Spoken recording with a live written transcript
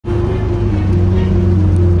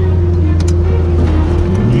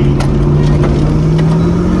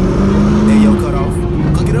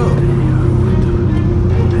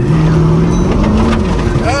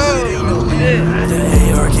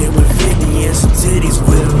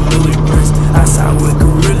Outside with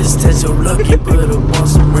gorillas, test your lucky, put up on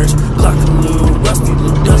some merch. Clock a little rusty,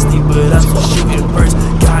 look dusty, but I some shit in first.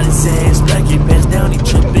 Got his ass back, he pants down, he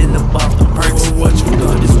tripping up off the perks. Oh, what you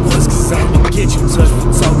thought this was, cause I'ma get you touched for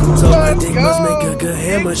talking tough. My dick must make a good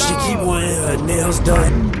hammer, she keep wanting her nails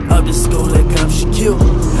done. Up the skull like I'm Shaquille,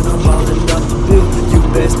 I'm ballin' off the bill. You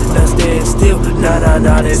best not stand still,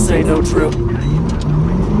 nah, this ain't no drill.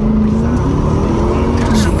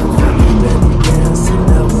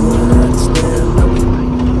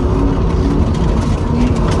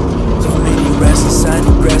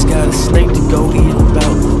 Got a snake to go eat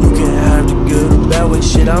about. You can have the good or bad way.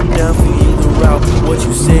 Shit, I'm down for either route. What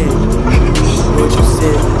you said? What you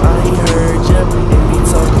said? I ain't heard ya. If he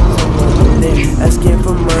talking from my name, asking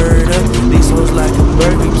for murder. These hoes like a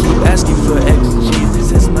burger, keep asking for extra cheese.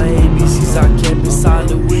 This is my ABCs. I kept it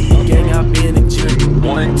solid with the gang. I've been a jerk.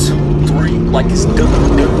 1, 2, 3, like it's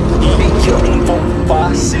done. Eat your 4,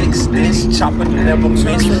 5, 6. This chopper never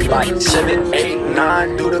miss. Like 7, 8,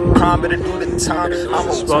 9. Do the crime, better do the time. I'm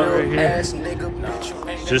a real ass nigga, bitch. You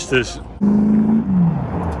ain't just this.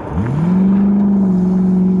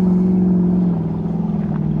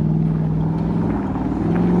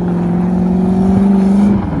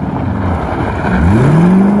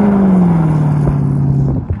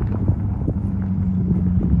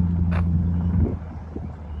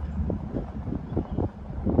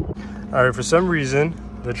 All right, for some reason,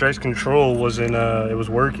 the traction control wasn't, it was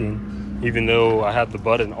working, even though I had the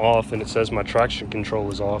button off and it says my traction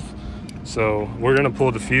control is off. So we're gonna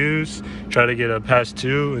pull the fuse, try to get a pass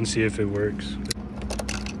 2 and see if it works.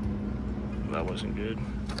 That wasn't good.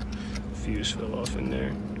 The fuse fell off in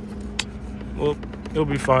there. Well, it'll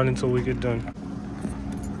be fine until we get done.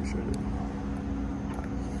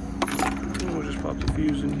 We'll just pop the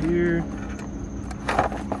fuse in here.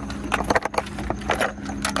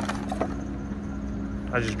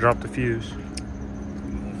 I just dropped the fuse.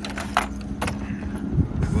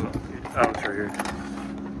 Oh, it's right here.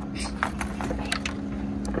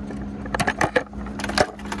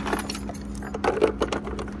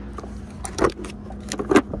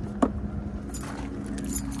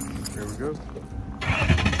 There we go.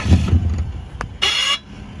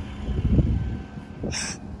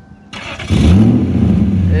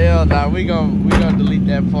 Hell nah, we gonna delete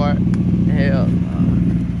that part. Hell nah.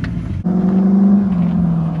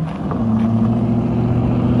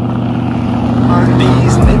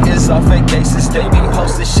 These niggas off fake cases, they be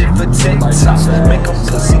posting shit for TikTok. Make a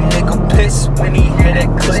pussy nigga piss when he hear that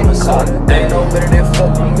click. They know better than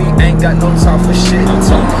fuck with me, ain't got no time for shit.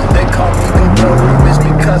 They call me the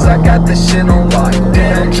Joyride because I got the shit on lock.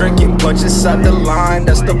 Damn, drinking bunch inside the line,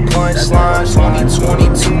 that's the punchline.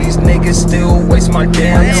 2022, these niggas still waste my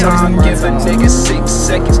damn time. Give a nigga 6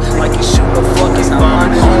 seconds like he shoot a fucking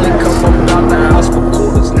vine. Only come up out the house for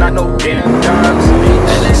coolers, not no damn dimes.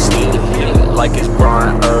 LSD like it's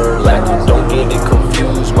Brian Urlacher. Don't get it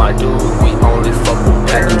confused, my dude, we only fuck with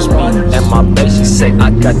backers. Me and my bitch, she say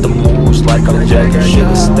I got the moves like I'm Jagger.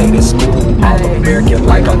 Should've stayed in school, all American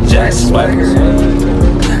like I'm Jack Swagger.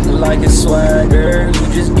 Like it's swagger,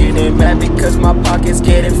 you just getting mad because my pocket's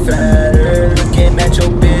getting fatter. Looking at your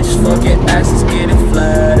bitch, fucking ass is getting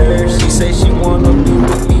flatter. She say she wanna be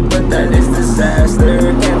with me, but that is disaster.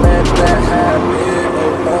 Can't let that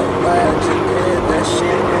happen, no magic. That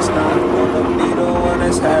shit is not gonna be the one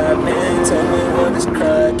that's happening. Tell me what is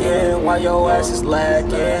cracking, why your ass is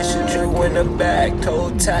lacking. Shoot you in the back,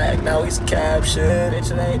 toe tag, now he's captured.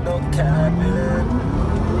 Bitch, it ain't no capping.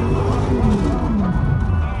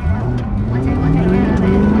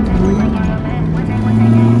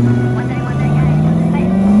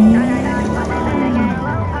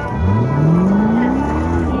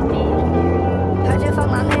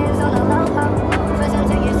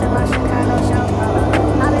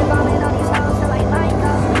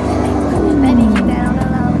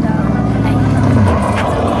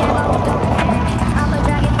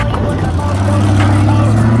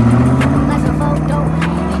 Let's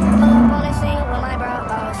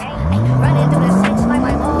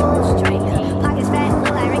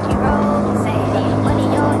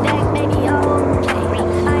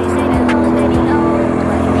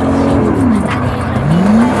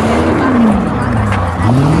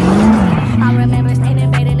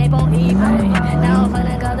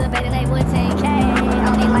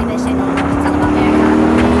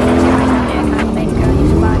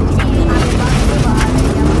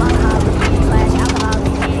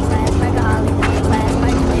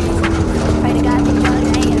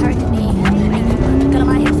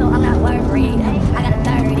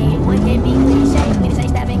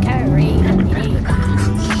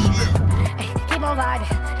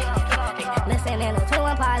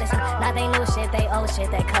Not they new shit, they old shit,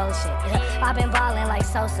 they cold shit. Yeah. I've been ballin' like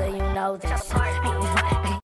Sosa, you know this.